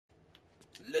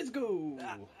Let's go!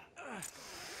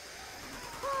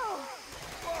 Oh,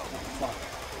 fuck.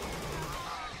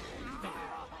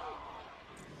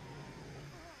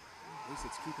 At least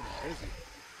it's keeping him busy.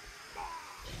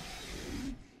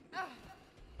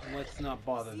 Let's not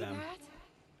bother them.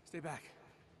 Stay back.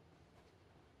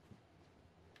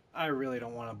 I really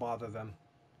don't want to bother them.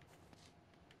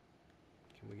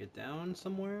 Can we get down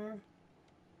somewhere?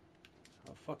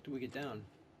 How the fuck do we get down?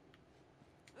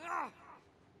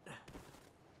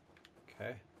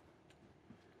 Okay.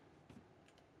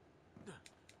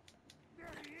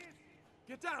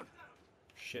 Get down!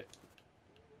 Shit.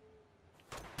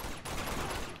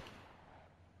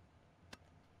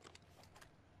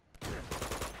 Here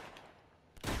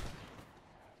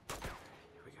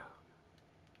we go.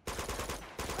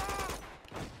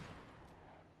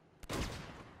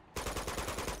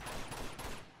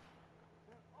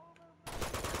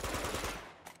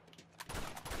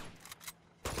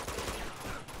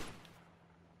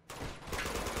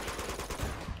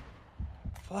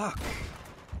 Fuck.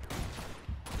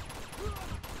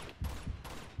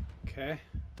 Okay,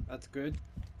 that's good.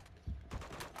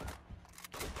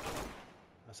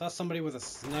 I saw somebody with a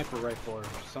sniper rifle or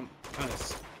some kind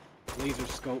of laser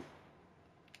scope.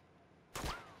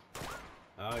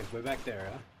 Oh, he's way back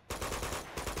there, huh?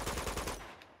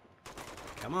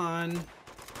 Come on.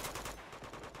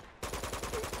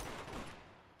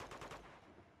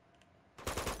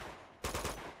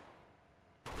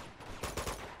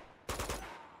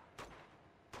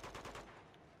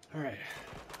 Alright.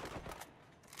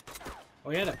 Oh,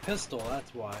 he had a pistol,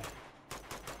 that's why.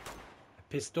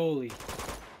 A pistoli.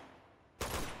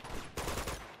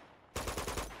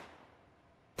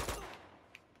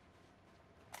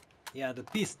 Yeah, the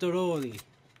pistololi.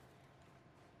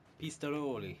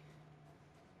 Pistololi.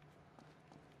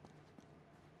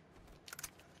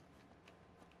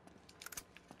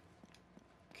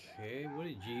 Okay, what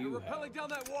did you You're have? rappelling down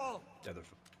that wall! Desert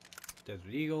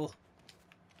Eagle.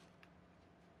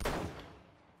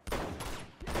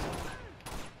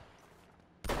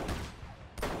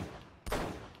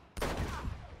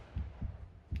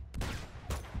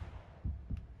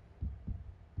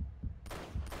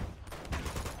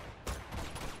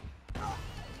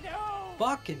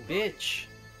 Fucking bitch.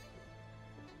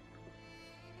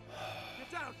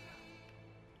 Get down!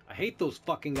 I hate those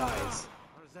fucking guys.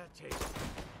 How does that taste?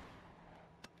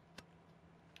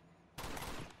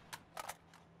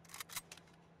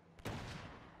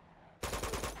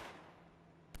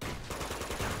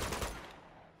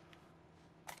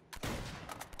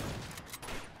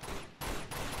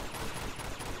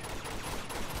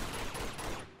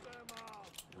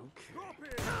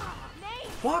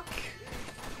 Fuck!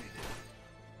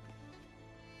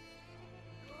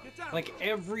 Get down! Like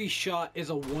every shot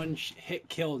is a one-hit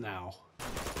kill now.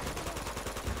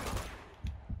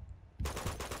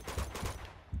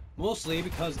 Mostly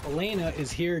because Elanna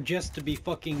is here just to be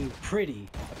fucking pretty,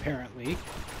 apparently.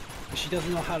 But she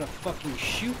doesn't know how to fucking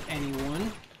shoot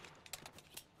anyone.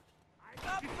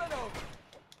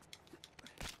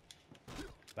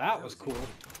 That was cool.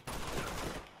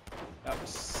 That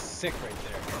was sick right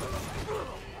there.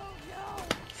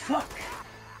 Fuck!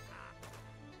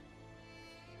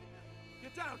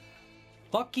 Get down!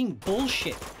 Fucking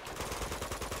bullshit.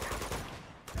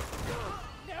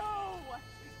 No!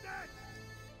 He's dead!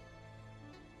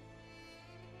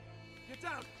 Get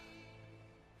down!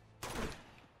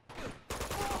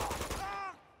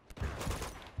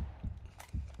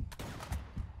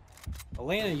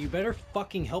 Elanna, you better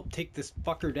fucking help take this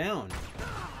fucker down.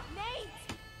 Nate!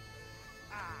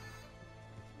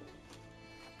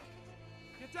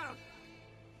 Get down!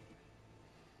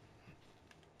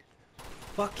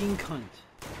 Fucking cunt.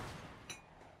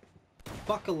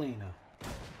 Fuck Elanna.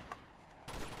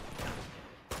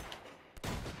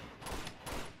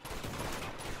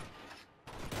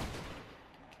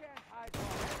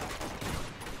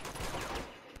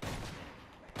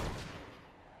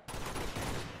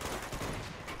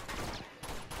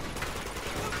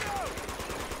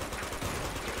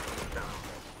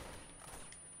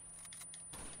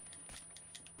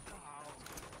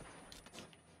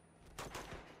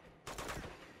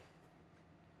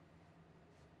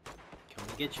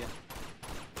 Get you.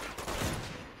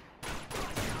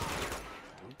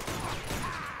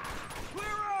 Clear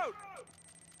out!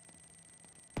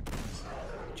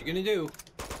 What you gonna do?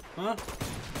 Huh?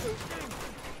 They're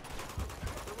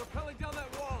rappelling down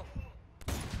that wall.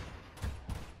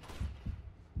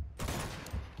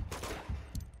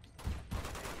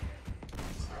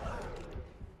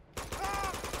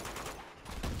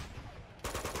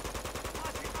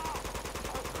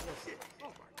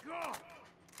 Oh my god!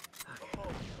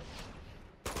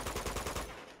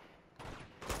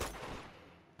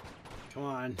 Come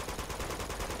on.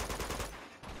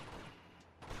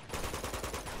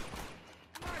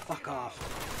 Fuck off.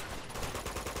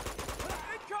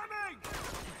 Incoming!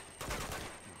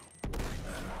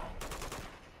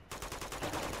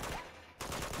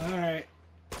 Alright.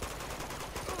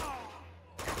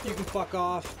 You can fuck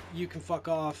off. You can fuck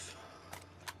off.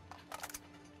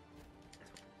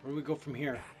 Where do we go from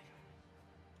here?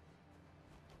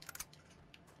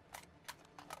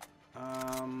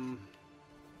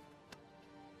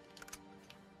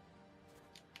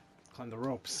 Climb the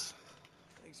ropes.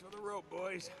 Thanks for the rope,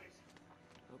 boys.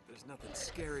 Hope there's nothing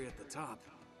scary at the top.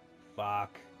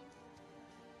 Fuck.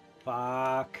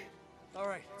 Fuck. All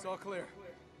right, it's all clear.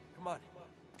 Come on.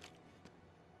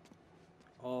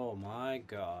 Oh my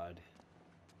god.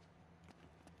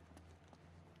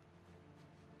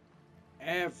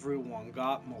 Everyone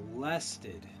got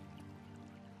molested.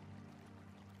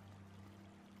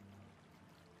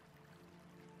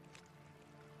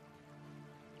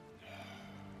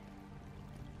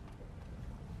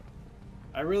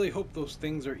 I really hope those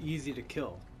things are easy to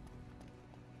kill.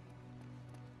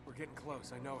 We're getting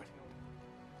close, I know it.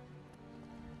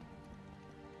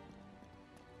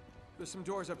 There's some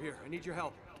doors up here. I need your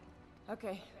help.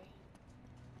 Okay.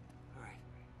 All right,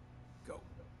 go.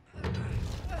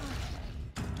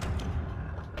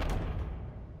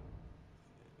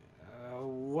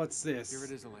 What's this? Here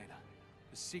it is, Elanna.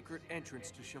 The secret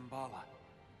entrance to Shambala.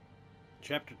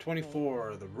 Chapter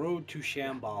 24, The Road to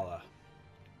Shambala.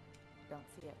 Don't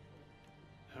see it.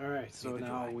 Alright, so Neither do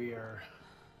now I. we are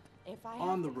If I on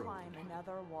have the to road. climb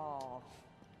another wall,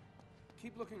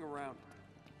 Keep looking around.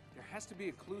 There has to be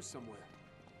a clue somewhere.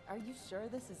 are you sure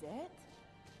this is it?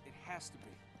 It has to be.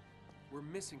 We're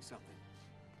missing something.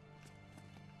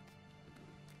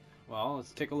 Well,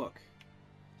 let's take a look.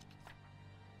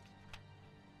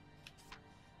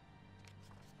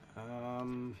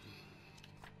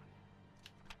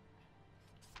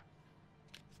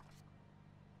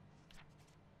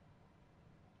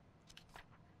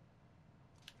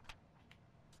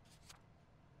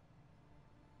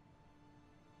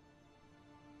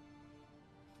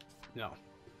 No.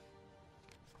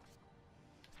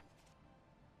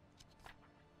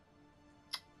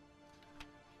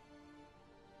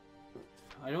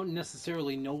 I don't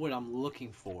necessarily know what I'm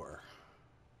looking for.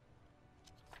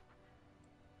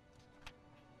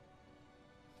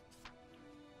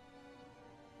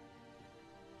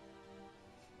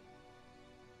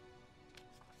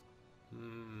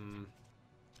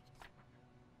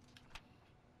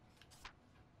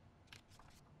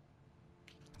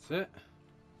 That's it.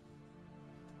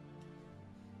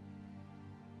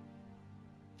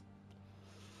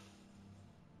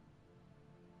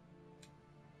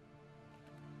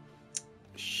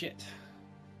 Shit.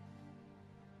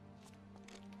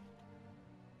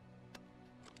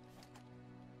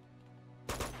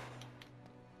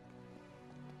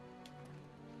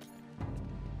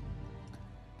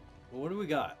 Well, what do we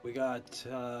got? We got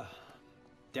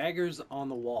daggers on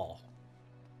the wall.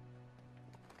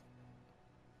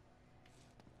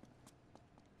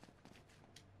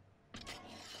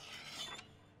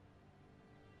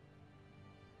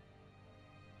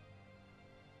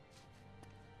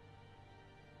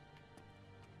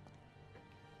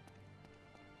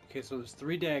 Okay, so there's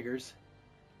 3 daggers.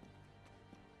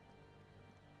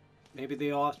 Maybe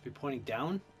they all have to be pointing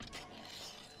down?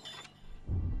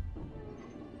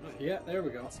 Yeah, there we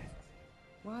go.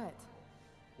 What?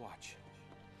 Watch.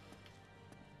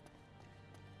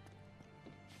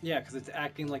 Yeah, because it's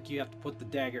acting like you have to put the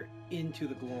dagger into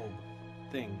the globe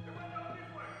thing.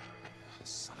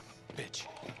 Son of a bitch.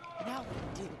 Now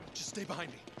what do? Just stay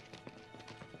behind me.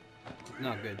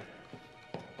 Not good.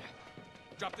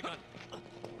 Drop the gun.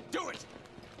 Do it!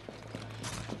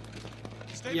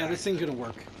 Stay Yeah, back. this thing's gonna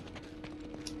work.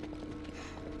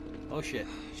 Oh shit.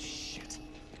 Shit.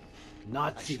 I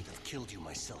Nazi. should have killed you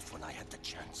myself when I had the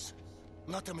chance.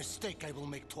 Not a mistake I will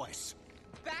make twice.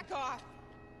 Back off!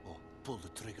 Oh, pull the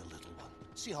trigger, little one.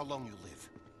 See how long you live.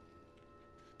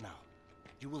 Now,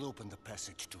 you will open the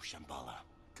passage to Shambala.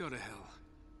 Go to hell.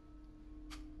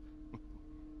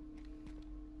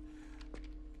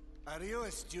 Are you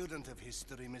a student of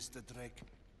history, Mr. Drake?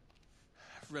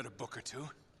 I've read a book or two.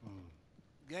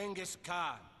 Genghis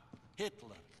Khan,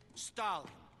 Hitler, Stalin,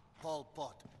 Pol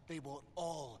Pot. They were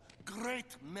all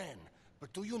great men.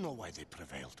 But do you know why they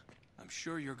prevailed? I'm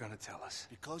sure you're gonna tell us.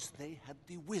 Because they had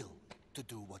the will to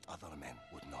do what other men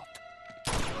would not.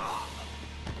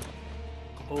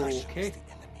 Compassion Okay. is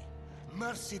the enemy.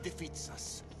 Mercy defeats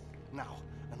us. Now,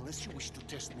 unless you wish to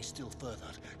test me still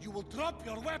further, you will drop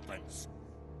your weapons!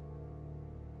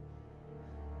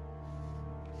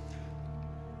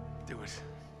 Do it.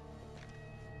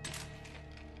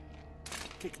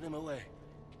 kick them away.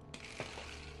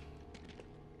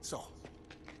 So,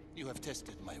 you have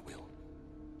tested my will.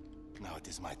 Now it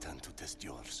is my turn to test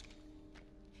yours.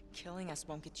 Killing us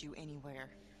won't get you anywhere.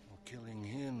 Oh, killing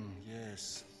him,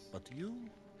 yes. But you?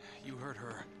 You hurt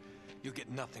her. You'll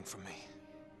get nothing from me.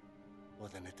 Well,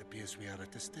 then it appears we are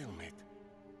at a stalemate.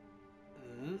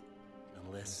 Mm,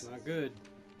 Unless not good.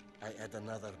 I add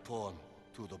another pawn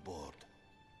to the board.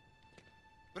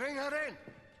 Bring her in!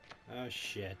 Oh,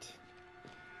 shit.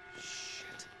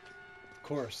 Shit. Of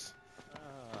course.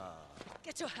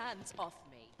 Get your hands off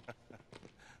me.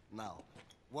 Now,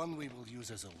 one we will use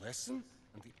as a lesson,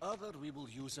 and the other we will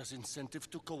use as incentive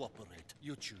to cooperate.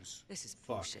 You choose. This is Fuck.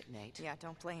 bullshit, Nate. Yeah,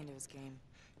 don't play into his game.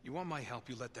 You want my help,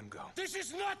 you let them go. This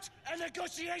is not a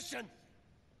negotiation!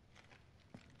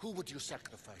 Who would you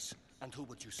sacrifice, and who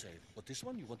would you save? But this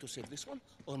one? You want to save this one?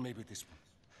 Or maybe this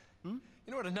one?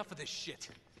 You know what? Enough of this shit.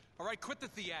 All right, quit the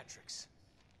theatrics.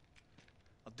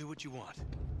 I'll do what you want.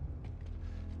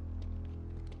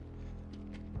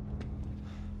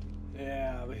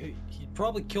 Yeah, but he'd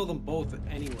probably kill them both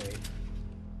anyway.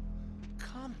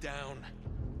 Calm down.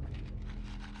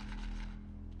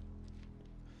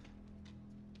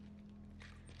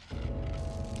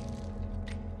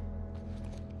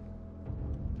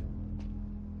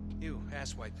 You,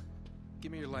 asswipe.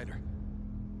 Give me your lighter.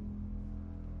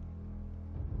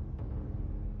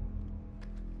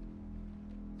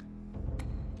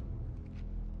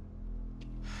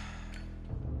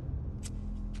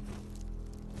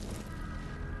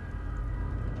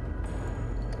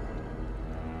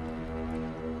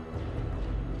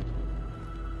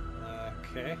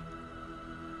 Okay.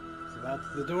 So that's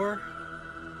the door.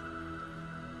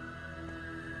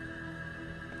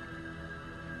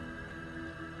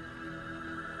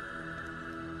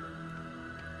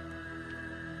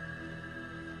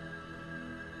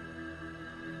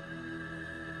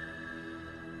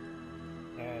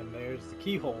 And there's the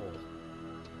keyhole.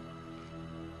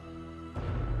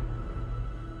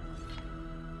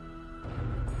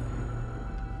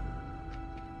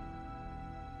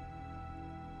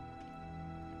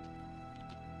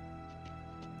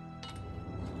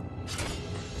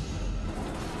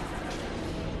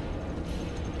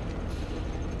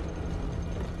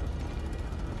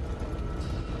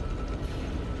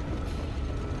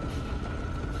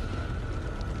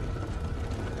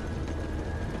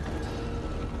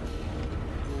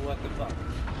 What the fuck?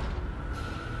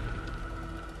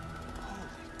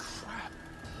 Holy crap.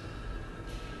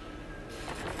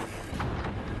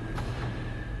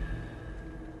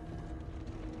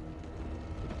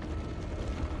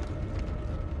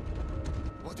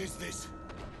 What is this?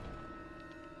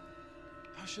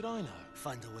 How should I know?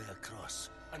 Find a way across,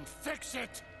 and fix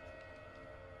it!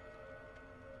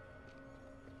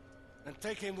 And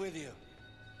take him with you.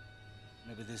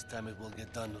 Maybe this time it will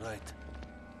get done right.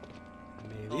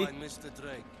 Maybe. Oh, and Mr.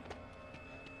 Drake.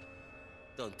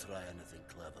 Don't try anything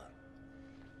clever.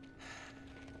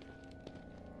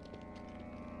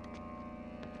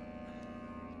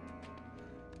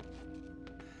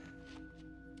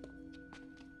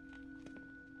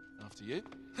 After you.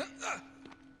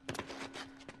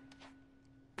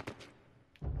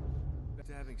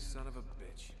 Dabbing son of a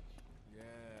bitch. Yeah,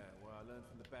 well, I learned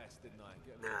from the best, didn't I?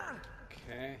 Get rid of it.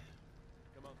 Okay.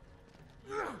 Come on.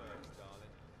 You go first,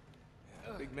 darling.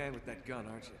 Yeah, big man with that gun,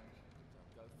 aren't you?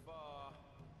 Don't go far.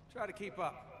 Try to keep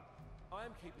up. I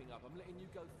am keeping up. I'm letting you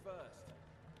go first.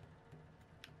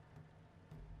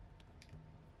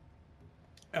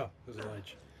 Oh, there's a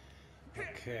ledge.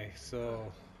 Okay,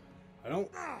 so I don't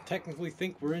technically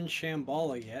think we're in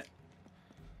Shambala yet.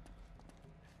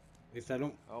 At least I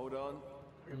don't Hold on.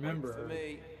 remember Wait for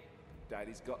me.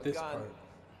 Daddy's got a this gun. part.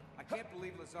 I can't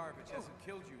believe Lozarovic hasn't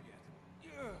killed you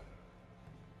yet.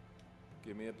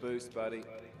 Give me a boost, buddy.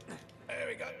 There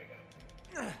we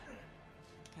go.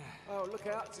 Oh, look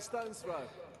out. It's a stone's throw.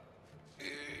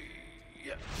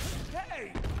 Yeah.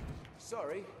 Hey!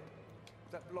 Sorry.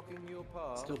 Is that blocking your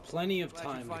path? Still plenty of Glad you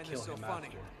time to find kill this so him funny.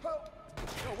 after. Oh!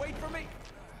 No, wait for me!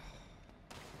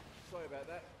 Sorry about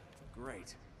that.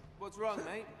 Great. What's wrong,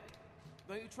 mate?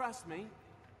 Don't you trust me?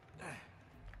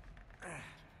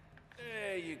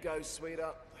 There you go,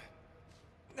 sweetheart.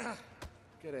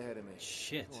 Get ahead of me.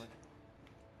 Shit. Go on.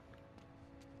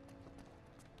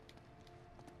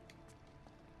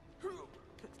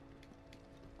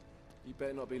 You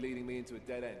better not be leading me into a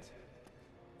dead end.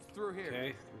 Through here.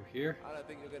 Okay, through here. I don't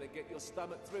think you're going to get your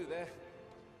stomach through there.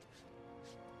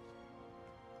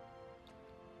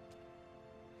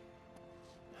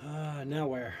 Now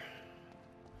where?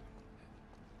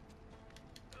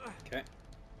 Okay.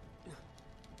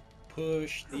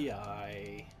 Push the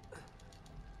eye.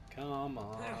 Come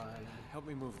on. Help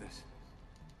me move this.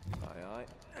 Aye,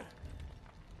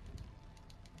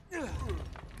 aye.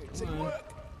 Good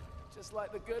teamwork. Just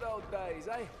like the good old days,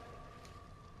 eh?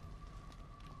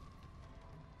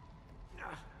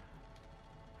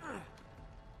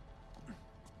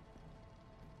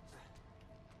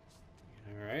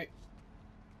 Alright.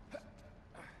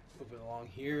 Moving along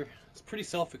here. It's pretty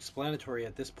self-explanatory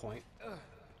at this point.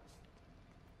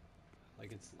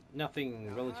 Like, it's nothing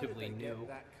Now, relatively how did they new. get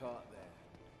that cart there?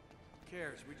 Who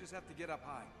cares? We just have to get up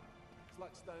high. It's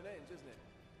like Stonehenge, isn't it?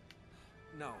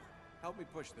 No. Help me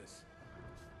push this.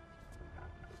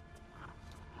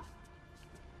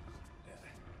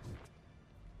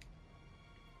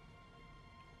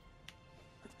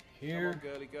 Here. Come on,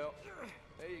 girly girl.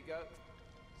 There you go.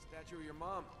 Statue of your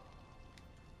mom.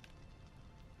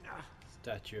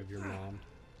 Statue of your mom.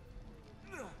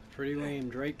 Pretty lame,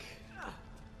 Drake.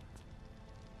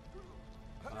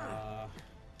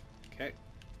 Okay.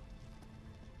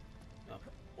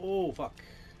 Oh, fuck.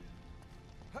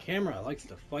 Camera likes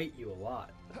to fight you a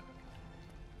lot. Oh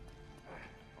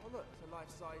look, it's a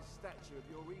life-size statue of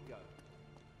your ego.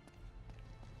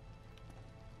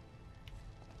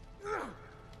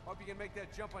 Hope you can make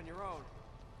that jump on your own.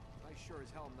 I sure as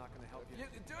hell am not gonna help you. You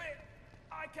can do it!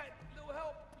 I can't. Little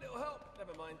help, little help.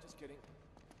 Never mind, just kidding.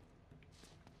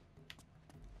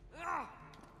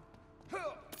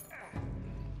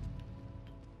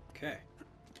 Okay.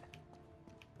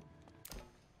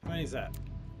 How many is that?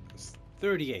 It's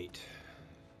 38.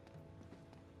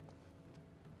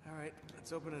 All right,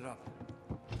 let's open it up.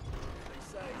 They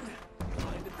say,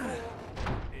 behind a door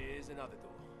is another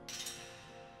door.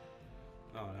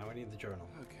 Oh, now we need the journal.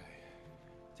 Okay.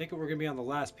 Take it we're gonna be on the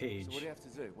last page. So what do we have to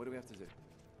do? What do we have to do?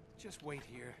 Just wait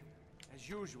here. As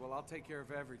usual, I'll take care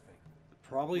of everything.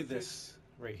 Probably this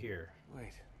right here.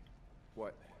 Wait.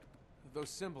 What? Those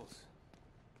symbols.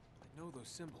 I know those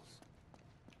symbols.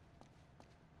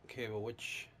 Okay, well,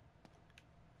 which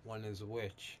one is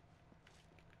which?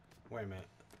 Wait a minute.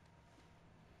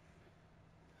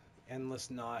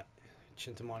 Endless Knot,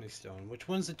 Chintamani Stone. Which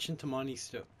one's the Chintamani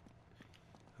Stone?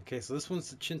 Okay, so this one's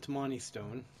the Chintamani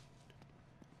Stone.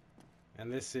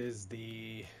 And this is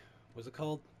the... what's it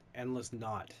called? Endless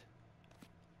Knot.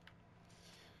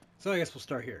 So I guess we'll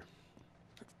start here.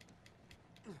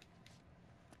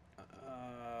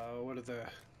 What are the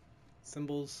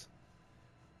symbols?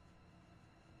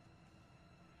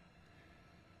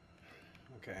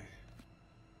 Okay.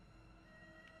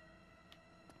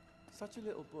 Such a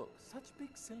little book, such big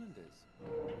cylinders.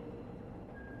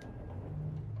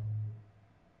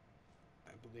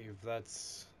 I believe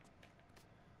that's...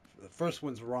 the first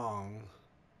one's wrong.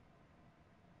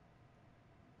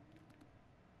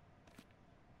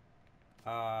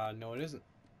 No it isn't.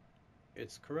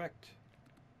 It's correct.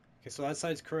 Okay, so that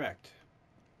side's correct.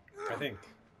 I think.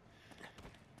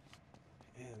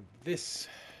 And this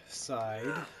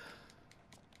side...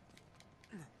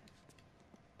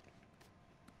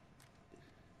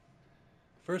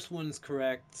 first one's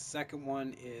correct, second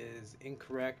one is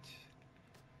incorrect,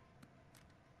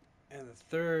 and the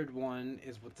third one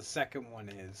is what the second one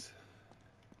is.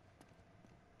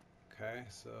 Okay,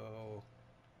 so...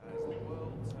 As the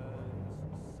world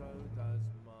turns, so does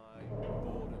my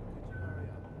boredom. Could you hurry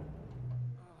up?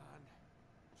 Hold on.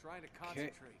 I'm trying to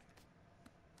concentrate.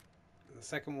 the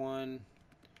second one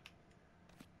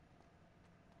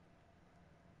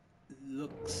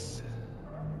looks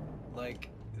like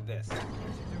this.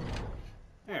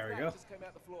 There we go. Just came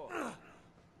out the floor.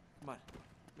 Come on.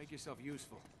 Make yourself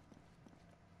useful.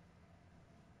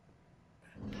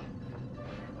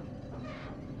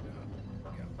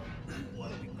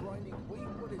 What are we grinding wheat?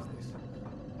 What is this?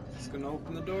 Just gonna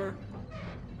open the door.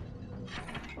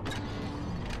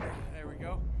 There we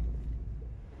go.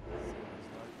 There's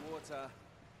no water.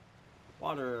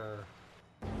 Water.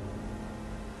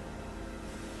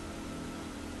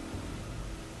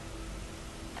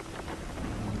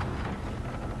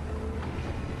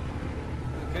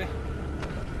 Okay.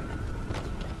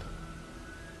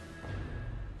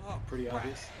 Oh, Pretty crap.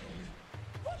 obvious.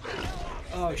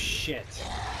 Oh shit.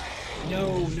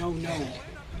 No, no, no.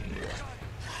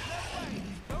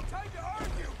 No time to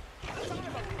argue!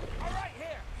 All right,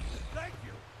 here! Thank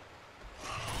you!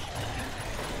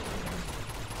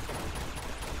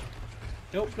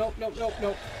 Nope, nope, nope, nope,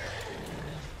 nope.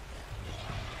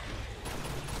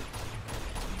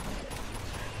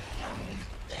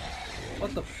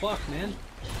 What the fuck, man?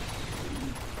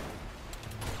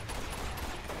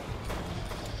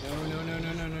 No, no, no,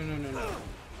 no, no, no, no, no, no.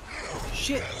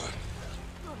 Shit!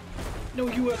 No,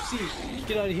 UFC!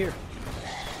 Get out of here.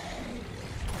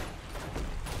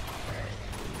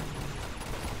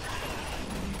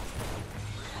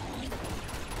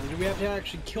 we have to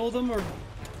actually kill them or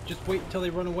just wait until they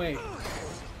run away?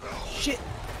 Shit!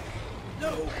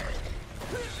 No!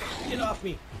 Get off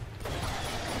me!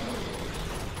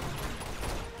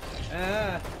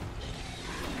 Ah!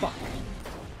 Fuck.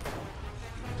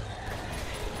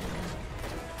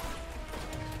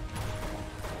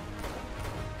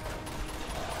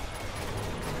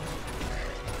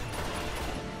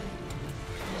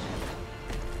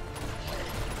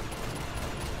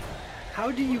 How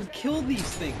do you kill these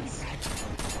things?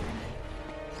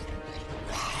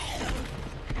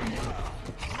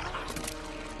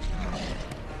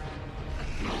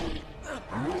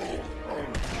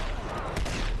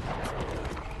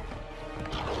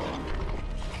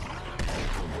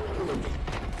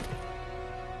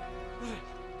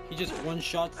 He just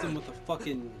one-shots them with a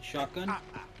fucking shotgun?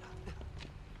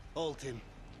 Hold him.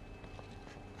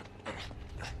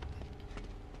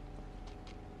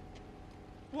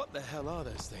 What the hell are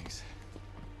those things?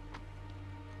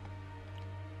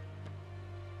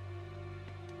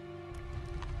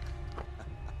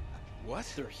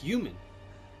 What? They're human.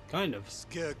 Kind of.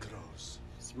 Scarecrows.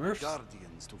 Smurfs?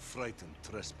 Guardians to frighten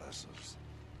trespassers.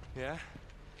 Yeah?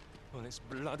 Well, it's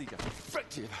bloody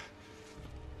effective.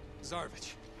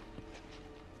 Zarovic,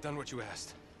 done what you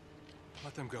asked.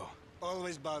 Let them go.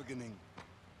 Always bargaining.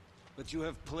 But you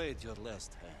have played your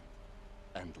last hand.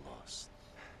 And lost.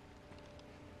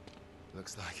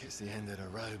 Looks like it's the end of the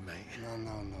road, mate. No,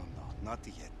 not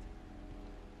yet.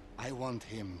 I want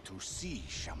him to see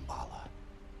Shambala.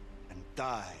 And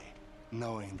die,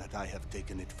 knowing that I have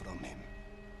taken it from him.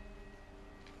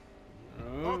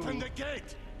 Oh. Open the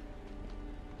gate!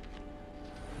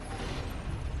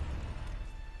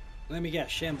 Let me guess,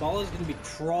 Shambala's gonna be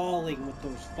crawling with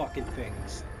those fucking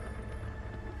things.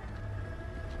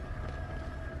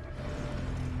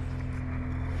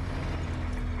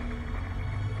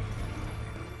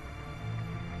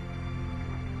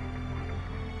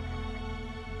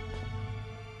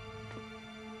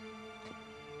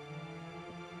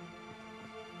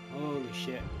 Holy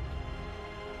shit.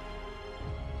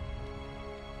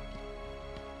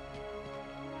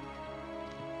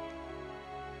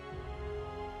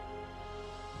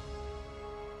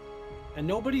 And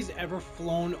nobody's ever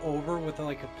flown over with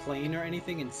like a plane or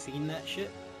anything and seen that shit?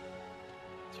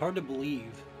 It's hard to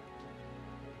believe.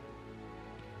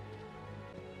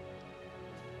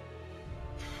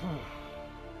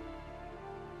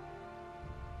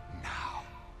 Now,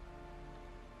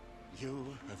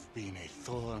 you have been a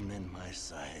thorn in my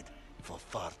side for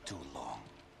far too long.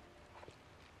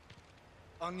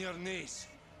 On your knees.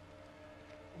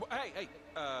 Hey,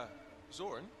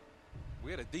 Zoran,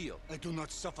 we had a deal. I do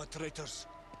not suffer traitors.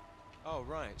 Oh,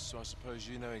 right, so I suppose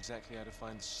you know exactly how to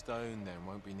find the stone then,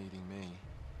 won't be needing me.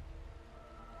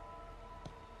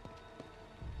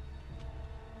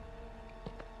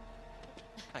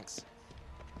 Thanks.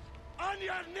 On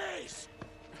your knees!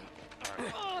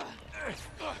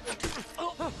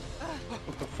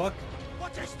 What the fuck?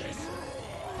 What is this?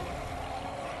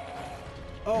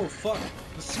 Oh fuck,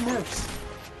 the Smurfs!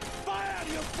 Fire,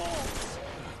 you fools!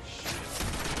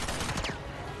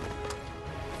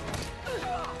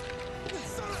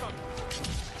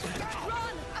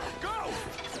 Run! Go!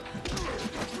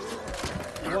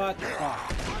 What the fuck?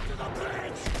 To the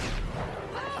bridge!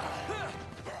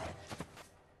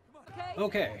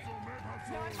 Okay.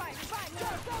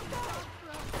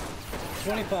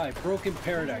 25, Broken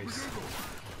Paradise.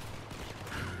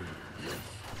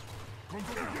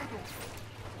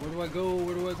 Where do I go?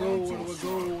 Where do I go? Where do I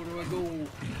go? Where do I go?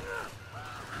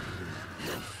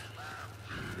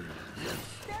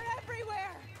 They're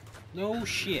everywhere! No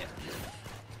shit.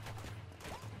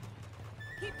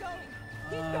 Keep going!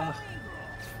 Keep going!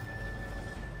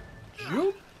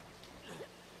 Zoop.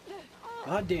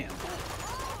 God damn.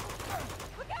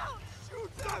 Look out!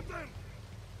 Shoot something!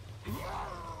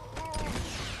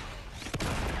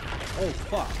 Oh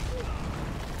fuck.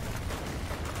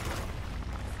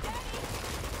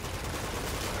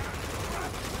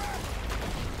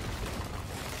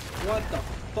 What the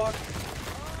fuck?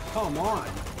 Come on.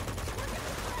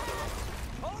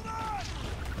 Hold on!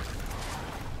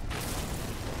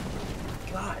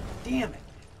 God damn it.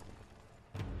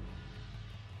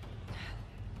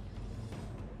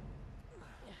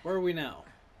 Where are we now?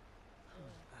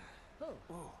 Okay.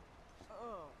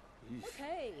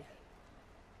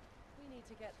 We need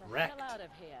to get the Wrecked. hell out of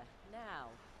here, now.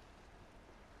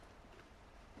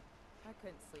 I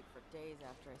couldn't sleep for days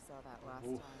after I saw that last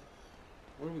Ooh. time.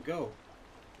 Where do we go?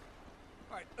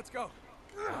 Alright, let's go.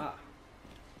 Ah,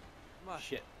 Come on.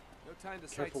 shit. No time to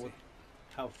Careful sightsee. with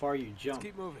how far you Let's jump.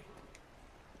 keep moving.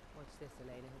 Watch this,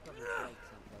 Elena. He'll probably break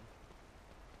something.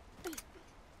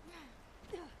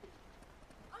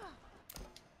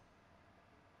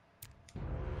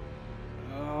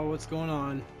 Oh, what's going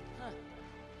on? Huh.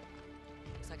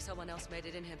 Looks like someone else made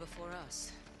it in here before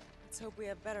us. Let's hope we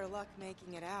have better luck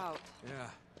making it out. Yeah.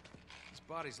 These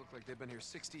bodies look like they've been here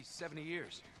 60, 70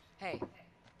 years. Hey.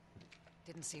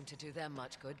 Didn't seem to do them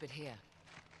much good, but here.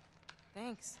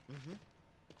 Thanks.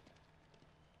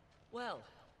 Well,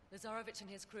 Lozarovic and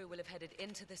his crew will have headed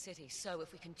into the city, so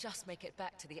if we can just make it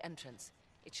back to the entrance,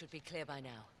 it should be clear by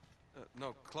now.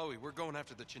 No, Chloe, we're going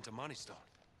after the Chintamani stone.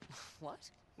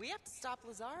 What? We have to stop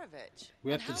Lozarovic.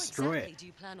 We have And to how destroy exactly it. do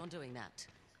you plan on doing that?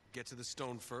 Get to the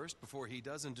stone first before he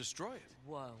does and destroy it.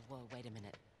 Whoa, wait a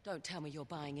minute. Don't tell me you're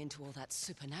buying into all that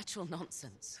supernatural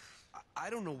nonsense. I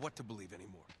don't know what to believe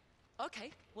anymore. Okay,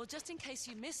 well, just in case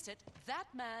you missed it, that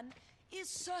man is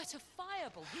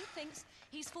certifiable. He thinks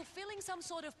he's fulfilling some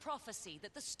sort of prophecy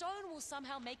that the stone will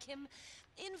somehow make him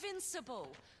invincible,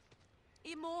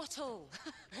 immortal.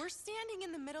 We're standing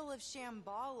in the middle of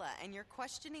Shambala, and you're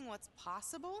questioning what's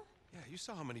possible? Yeah, you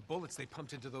saw how many bullets they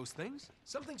pumped into those things?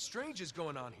 Something strange is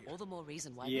going on here. All the more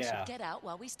reason why we Yeah. should get out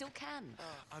while we still can.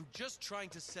 I'm just trying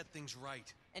to set things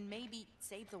right. And maybe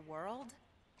save the world?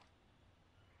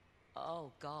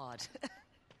 Oh, God.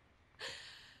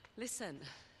 Listen,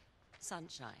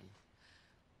 Sunshine.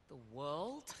 The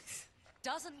world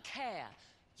doesn't care.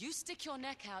 You stick your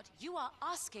neck out, you are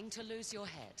asking to lose your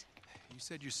head. You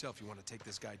said yourself you want to take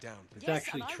this guy down. It's Yes,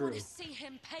 actually and I true. want to see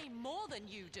him pay more than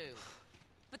you do.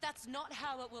 But that's not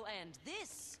how it will end.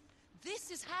 This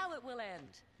is how it will end.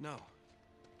 No.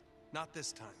 Not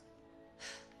this time.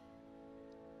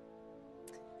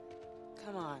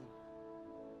 Come on.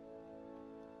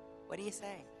 What do you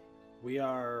say? We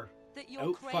are That you're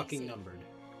out crazy. fucking numbered.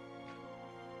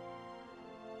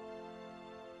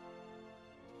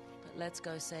 But let's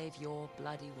go save your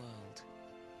bloody world.